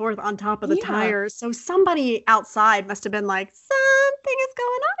back and forth on top of the tires. So somebody outside must have been like, something is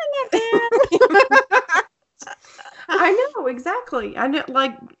going on in that van. I know, exactly. I know,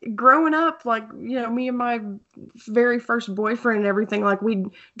 like, growing up, like, me and my very first boyfriend and everything, like, we'd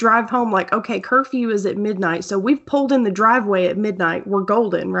drive home, like, okay, curfew is at midnight, so we've pulled in the driveway at midnight. We're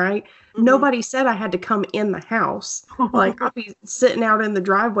golden, right? Mm-hmm. Nobody said I had to come in the house. Like, I'll be sitting out in the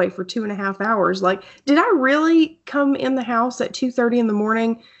driveway for 2.5 hours. Like, did I really come in the house at 2:30 in the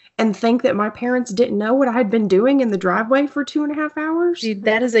morning and think that my parents didn't know what I had been doing in the driveway for 2.5 hours? Dude,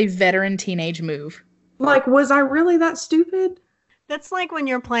 that is a veteran teenage move. Like, was I really that stupid? That's like when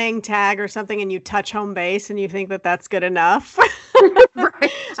you're playing tag or something and you touch home base and you think that that's good enough.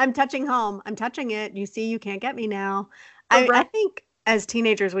 Right. I'm touching home. I'm touching it. You see, you can't get me now. I think as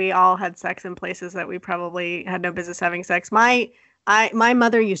teenagers, we all had sex in places that we probably had no business having sex. My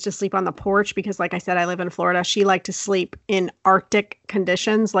mother used to sleep on the porch because, like I said, I live in Florida. She liked to sleep in Arctic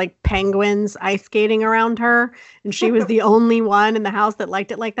conditions, like penguins ice skating around her. And she was the only one in the house that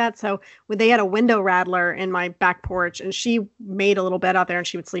liked it like that. So they had a window rattler in my back porch, and she made a little bed out there, and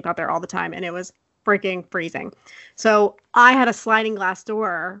she would sleep out there all the time. And it was freaking freezing. So I had a sliding glass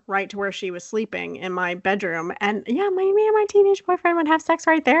door right to where she was sleeping in my bedroom. And yeah, me and my teenage boyfriend would have sex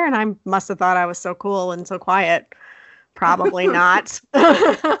right there. And I must have thought I was so cool and so quiet. Probably not.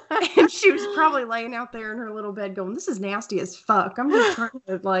 And she was probably laying out there in her little bed going, this is nasty as fuck. I'm just trying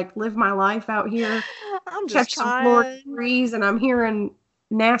to, like, live my life out here. I'm just catch some Florida breeze, and I'm hearing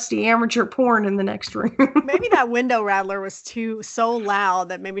nasty amateur porn in the next room. Maybe that window rattler was so loud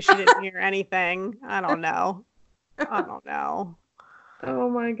that maybe she didn't hear anything. I don't know. Oh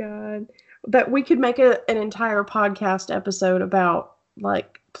my God. That we could make an entire podcast episode about,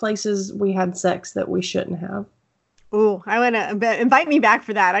 like, places we had sex that we shouldn't have. Ooh, I want to invite me back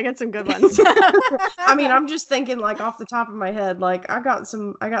for that. I got some good ones. I mean, I'm just thinking, like, off the top of my head, like, I got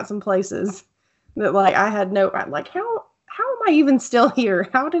some places that, like, I had like, how am I even still here?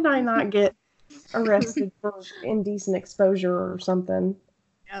 How did I not get arrested for indecent exposure or something?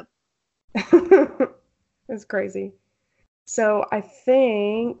 Yep. It's crazy. So I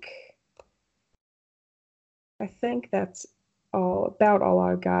think that's about all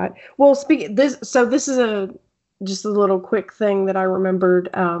I've got. Well, this is just a little quick thing that I remembered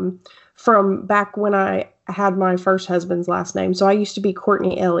from back when I had my first husband's last name. So I used to be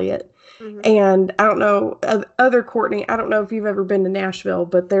Courtney Elliott. Mm-hmm. And I don't know, other Courtney, I don't know if you've ever been to Nashville,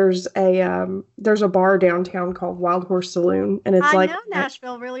 but there's a bar downtown called Wild Horse Saloon. And I know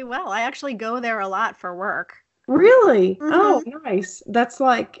Nashville really well. I actually go there a lot for work. Really? Mm-hmm. Oh, nice. That's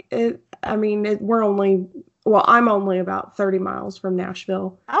like, I'm only about 30 miles from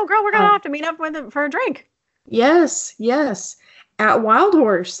Nashville. Oh, girl, we're going to have to meet up with him for a drink. Yes. At Wild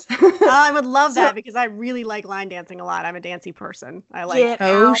Horse. I would love that because I really like line dancing a lot. I'm a dancey person. I like.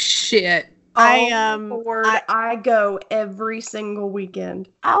 Oh shit! I go every single weekend.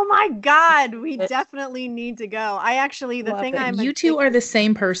 Oh my God, we definitely need to go. You two are the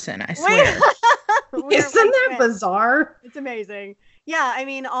same person, I swear. Isn't that bizarre? It's amazing. Yeah, I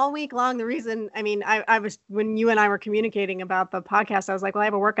mean, all week long, the reason, I was, when you and I were communicating about the podcast, I was like, well, I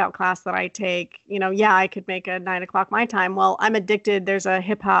have a workout class that I take, I could make a 9:00 my time. Well, I'm addicted. There's a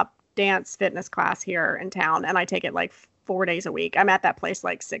hip hop dance fitness class here in town, and I take it like 4 days a week. I'm at that place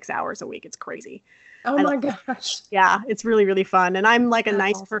like 6 hours a week. It's crazy. Oh my gosh. Yeah, it's really, really fun. And I'm like a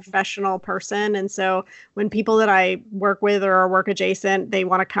nice awesome. professional person. And so when people that I work with or are work adjacent, they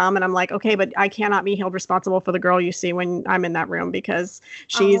want to come, and I'm like, okay, but I cannot be held responsible for the girl you see when I'm in that room because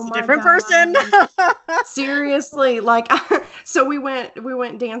she's a different person. Seriously, like, so we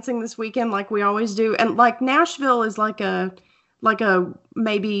went dancing this weekend like we always do. And like Nashville is like a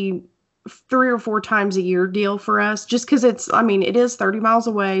maybe 3 or 4 times a year deal for us, just because it is 30 miles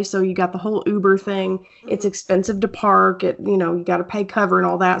away. So you got the whole Uber thing. Mm-hmm. It's expensive to park. You got to pay cover and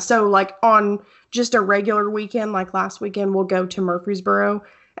all that. So like on just a regular weekend, like last weekend, we'll go to Murfreesboro,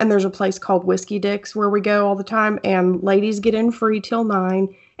 and there's a place called Whiskey Dick's where we go all the time, and ladies get in free till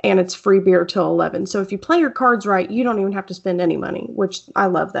 9, and it's free beer till 11. So if you play your cards right, you don't even have to spend any money, which I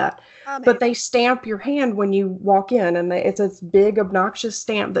love that. But they stamp your hand when you walk in, and it's a big obnoxious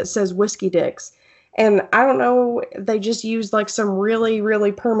stamp that says Whiskey Dick's. And I don't know, they just used like some really,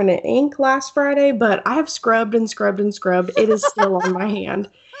 really permanent ink last Friday, but I have scrubbed and scrubbed and scrubbed. It is still on my hand.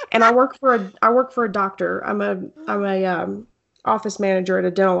 And I work for a doctor. I'm a office manager at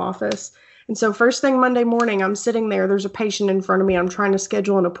a dental office. And so first thing Monday morning, I'm sitting there. There's a patient in front of me. I'm trying to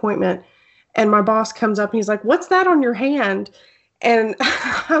schedule an appointment. And my boss comes up and he's like, "What's that on your hand?" And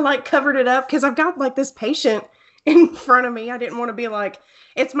I like covered it up because I've got like this patient in front of me. I didn't want to be like,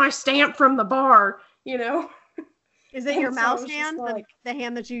 "It's my stamp from the bar," Is it your mouse hand? Like, the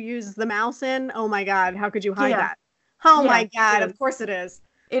hand that you use the mouse in? Oh my God. How could you hide that? Oh my God. Of course it is.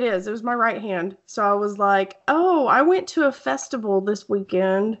 It is. It was my right hand. So I was like, "Oh, I went to a festival this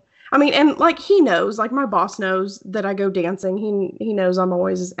weekend." And like he knows, like my boss knows that I go dancing. He knows I'm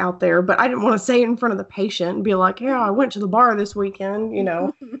always out there, but I didn't want to say it in front of the patient and be like, "Yeah, I went to the bar this weekend,"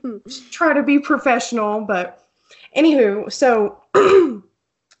 Just try to be professional. But anywho, so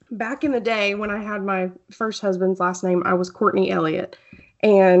back in the day when I had my first husband's last name, I was Courtney Elliott,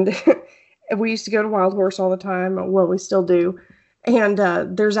 and we used to go to Wild Horse all the time. Well, we still do. And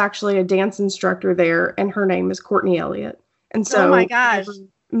there's actually a dance instructor there, and her name is Courtney Elliott. And so, oh my gosh.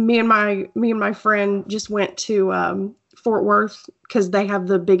 Me and my friend just went to Fort Worth because they have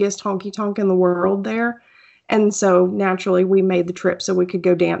the biggest honky tonk in the world there. And so naturally we made the trip so we could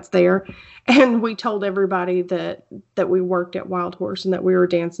go dance there. And we told everybody that we worked at Wild Horse and that we were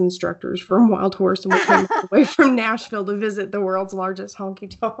dance instructors from Wild Horse. And we came all the way from Nashville to visit the world's largest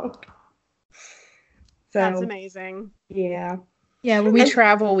honky tonk. So, that's amazing. Yeah. Yeah, when we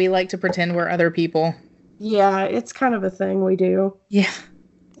travel, we like to pretend we're other people. Yeah, it's kind of a thing we do. Yeah.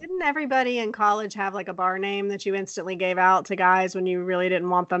 Didn't everybody in college have like a bar name that you instantly gave out to guys when you really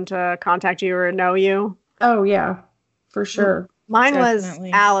didn't want them to contact you or know you? Oh, yeah, for sure. Mine Definitely.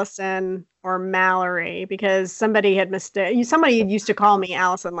 Was Allison or Mallory because somebody used to call me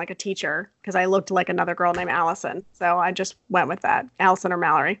Allison like a teacher because I looked like another girl named Allison. So I just went with that, Allison or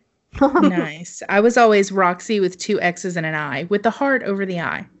Mallory. Nice. I was always Roxy with 2 X's and an I with the heart over the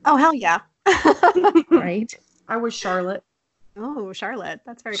I. Oh, hell yeah. Right? I was Charlotte. Oh, Charlotte.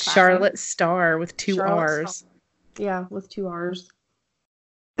 That's very classic. Charlotte Star with 2 Charlotte R's. Star. Yeah, with 2 R's.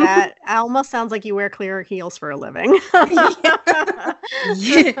 That almost sounds like you wear clear heels for a living.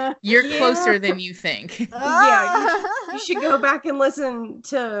 Yeah, you're closer than you think. Yeah, you should go back and listen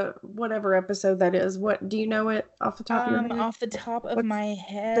to whatever episode that is. What do you know it off the top of your head? Off the top of my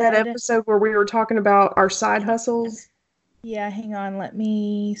head. That episode where we were talking about our side hustles. Yeah, hang on. Let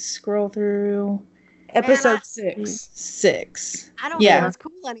me scroll through. Episode 6. 6. I don't think that's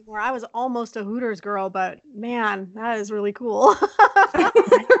cool anymore. I was almost a Hooters girl, but man, that is really cool.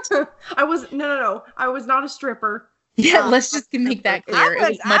 I was no. I was not a stripper. Yeah, let's just make that clear.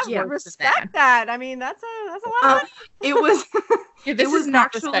 I respect that. I mean, that's a lot of money. It was. This was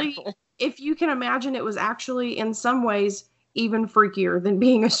not respectful. If you can imagine, it was actually in some ways even freakier than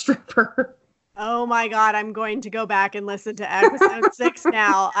being a stripper. Oh my God, I'm going to go back and listen to episode 6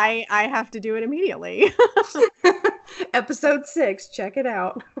 now. I have to do it immediately. Episode 6, check it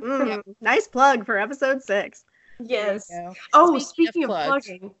out. Nice plug for episode 6. Yes. Oh, speaking of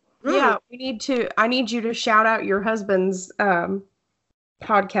plugging, yeah, I need you to shout out your husband's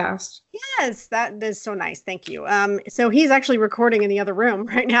podcast. Yes, that is so nice. Thank you. So he's actually recording in the other room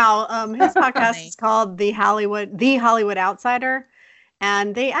right now. His podcast is called The Hollywood Outsider.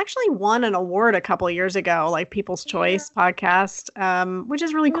 And they actually won an award a couple of years ago, like People's Choice podcast, which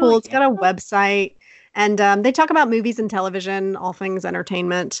is really cool. It's got a website, and they talk about movies and television, all things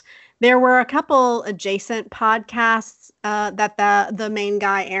entertainment. There were a couple adjacent podcasts that the main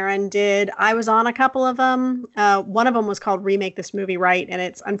guy, Aaron, did. I was on a couple of them. One of them was called Remake This Movie Right, and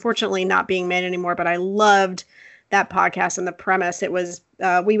it's unfortunately not being made anymore, but I loved that podcast and the premise. It was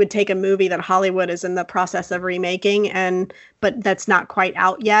we would take a movie that Hollywood is in the process of remaking, but that's not quite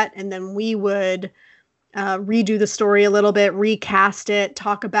out yet, and then we would redo the story a little bit, recast it,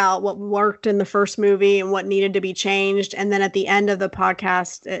 talk about what worked in the first movie and what needed to be changed, and then at the end of the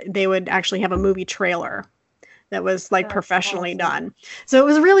podcast, they would actually have a movie trailer that was like professionally done. So it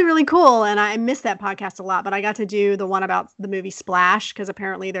was really, really cool. And I missed that podcast a lot, but I got to do the one about the movie Splash, because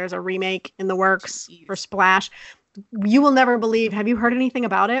apparently there's a remake in the works for Splash. You will never believe. Have you heard anything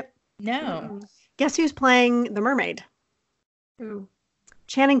about it? No. Guess who's playing the mermaid? Who?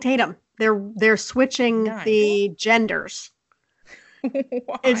 Channing Tatum. They're switching the genders.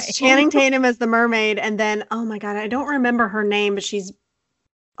 Why? It's Channing Tatum as the mermaid, and then, oh my God, I don't remember her name, but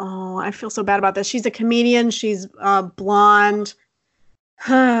I feel so bad about this. She's a comedian. She's blonde.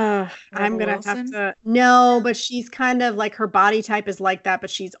 I'm going to have to. No, but she's kind of like, her body type is like that,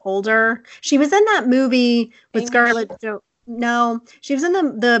 but she's older. She was in that movie with Scarlett. No, she was in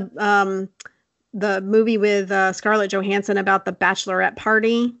the movie with Scarlett Johansson about the bachelorette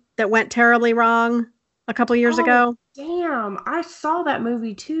party that went terribly wrong a couple years ago. Damn, I saw that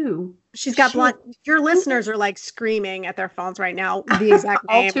movie too. She's got blonde. Your listeners are like screaming at their phones right now. The exact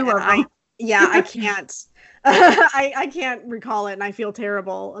name. All two of them. I can't. I can't recall it, and I feel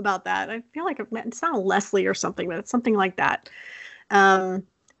terrible about that. I feel like it's not a Leslie or something, but it's something like that. But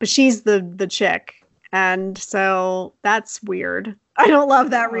she's the chick, and so that's weird. I don't love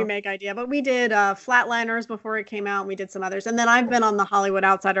that remake idea, but we did Flatliners before it came out, and we did some others, and then I've been on the Hollywood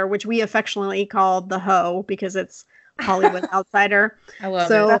Outsider, which we affectionately called the Ho because it's Hollywood Outsider. I love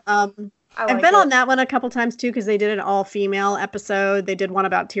it. I've been on that one a couple times too, because they did an all-female episode. They did one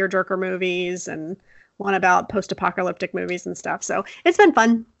about tearjerker movies and one about post-apocalyptic movies and stuff. So it's been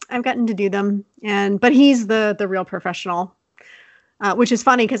fun. I've gotten to do them, but he's the real professional, which is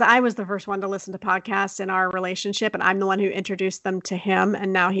funny because I was the first one to listen to podcasts in our relationship, and I'm the one who introduced them to him,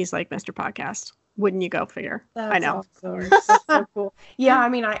 and now he's like Mr. Podcast. Wouldn't you go figure? That's I know. Awesome. That's so cool. Yeah, I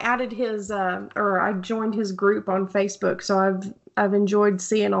mean, I added his, or I joined his group on Facebook, so I've enjoyed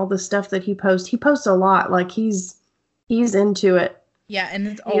seeing all the stuff that he posts. He posts a lot. Like he's into it. Yeah, and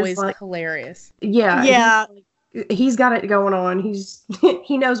it's always like, hilarious. Yeah. He's got it going on.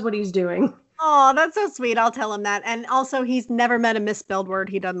 He knows what he's doing. Oh, that's so sweet. I'll tell him that. And also, he's never met a misspelled word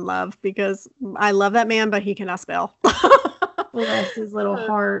he doesn't love, because I love that man, but he cannot spell. Bless his little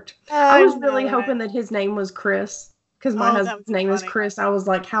heart. I was really hoping that his name was Chris, because my husband's name is Chris. I was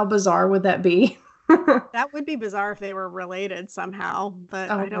like, how bizarre would that be? That would be bizarre if they were related somehow,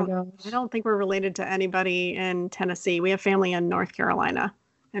 but I don't think we're related to anybody in Tennessee. We have family in North Carolina.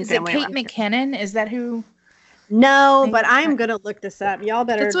 Is it Kate McKinnon? Is that who? No, but I'm going to look this up. Y'all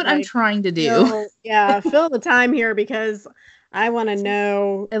better. That's what I'm trying to do. Fill the time here, because I want to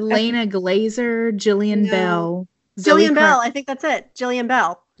know. Elena Glazer, Jillian Bell. Jillian Bell. I think that's it. Jillian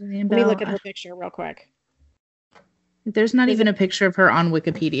Bell. Let me look at her picture real quick. There's not even a picture of her on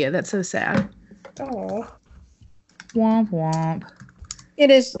Wikipedia. That's so sad. Oh. Womp womp. It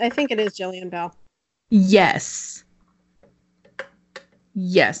is. I think it is Jillian Bell. Yes.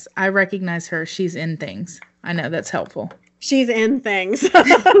 Yes, I recognize her. She's in things. I know, that's helpful. She's in things.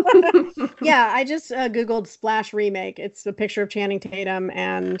 Yeah, I just Googled Splash remake. It's a picture of Channing Tatum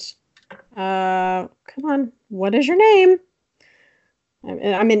and come on, what is your name?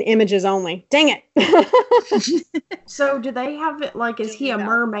 I'm in images only. Dang it. So do they have it like, is he a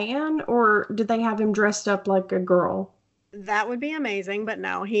merman, or did they have him dressed up like a girl? That would be amazing, but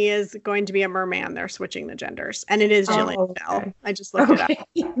no, he is going to be a merman. They're switching the genders, and it is Jillian Bell. I just looked it up.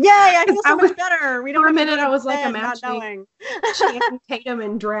 Yay, I feel so much better. For a minute, I was like, imagining Channing Tatum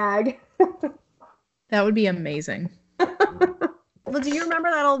in drag. That would be amazing. Well, do you remember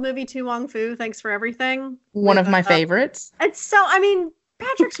that old movie, To Wong Foo, Thanks for Everything? One of my favorites. It's so, I mean,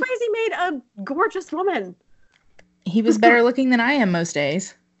 Patrick Swayze made a gorgeous woman. He was better looking than I am most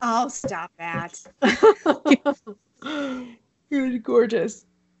days. Oh, stop that. He was gorgeous.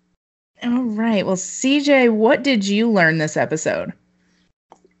 All right. Well, CJ, what did you learn this episode?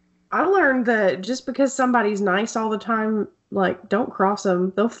 I learned that just because somebody's nice all the time, like, don't cross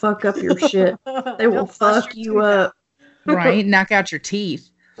them. They'll fuck up your shit. They will fuck you up. Right? Knock out your teeth.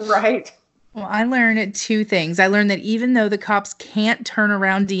 Right. Well, I learned two things. I learned that even though the cops can't turn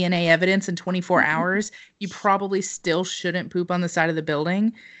around DNA evidence in 24 hours, you probably still shouldn't poop on the side of the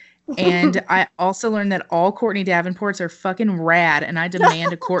building. And I also learned that all Courtney Davenports are fucking rad, and I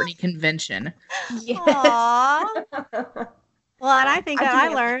demand a Courtney convention. Aw. Well, and I think that I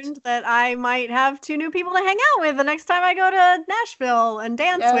demand learned that I might have two new people to hang out with the next time I go to Nashville and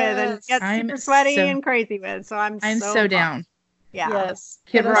dance with and get I'm super sweaty so- and crazy with. So I'm so pumped. down. Yeah. Yes.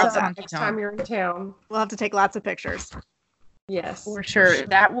 Kid Hit us Rock's up honky next tonk. time you're in town. We'll have to take lots of pictures. Yes. For sure.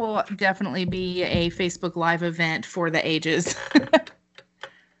 That will definitely be a Facebook Live event for the ages.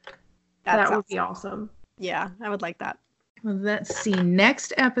 That would be awesome. Yeah, I would like that. Well, let's see.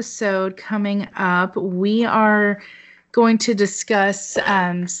 Next episode coming up, we are going to discuss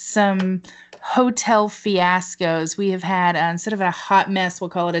some hotel fiascos. We have had, instead of a hot mess, we'll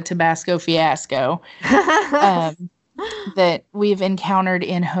call it a Tabasco fiasco that we've encountered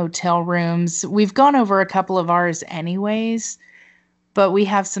in hotel rooms. We've gone over a couple of ours anyways, but we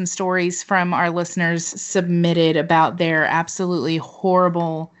have some stories from our listeners submitted about their absolutely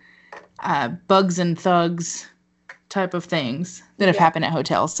horrible bugs and thugs type of things that have happened at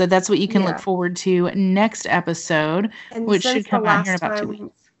hotels. So that's what you can look forward to next episode, And which since should come the out here in last about 2 time-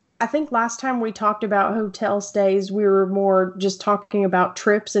 weeks. I think last time we talked about hotel stays, we were more just talking about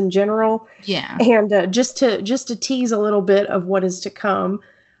trips in general. Yeah. And just to tease a little bit of what is to come,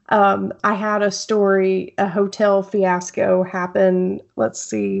 I had a story, a hotel fiasco happen. Let's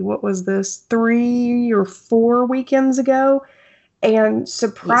see, what was this? 3 or 4 weekends ago, and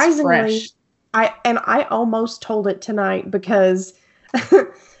surprisingly, I almost told it tonight because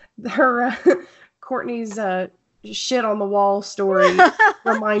her Courtney's shit on the wall story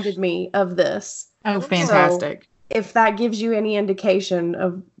reminded me of this. Oh, fantastic. So if that gives you any indication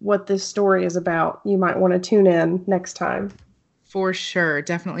of what this story is about, you might want to tune in next time. For sure.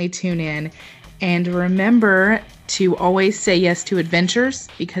 Definitely tune in. And remember to always say yes to adventures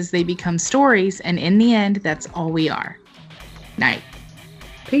because they become stories. And in the end, that's all we are. Night.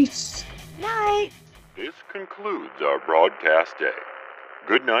 Peace. Night. This concludes our broadcast day.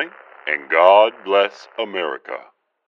 Good night, and God bless America.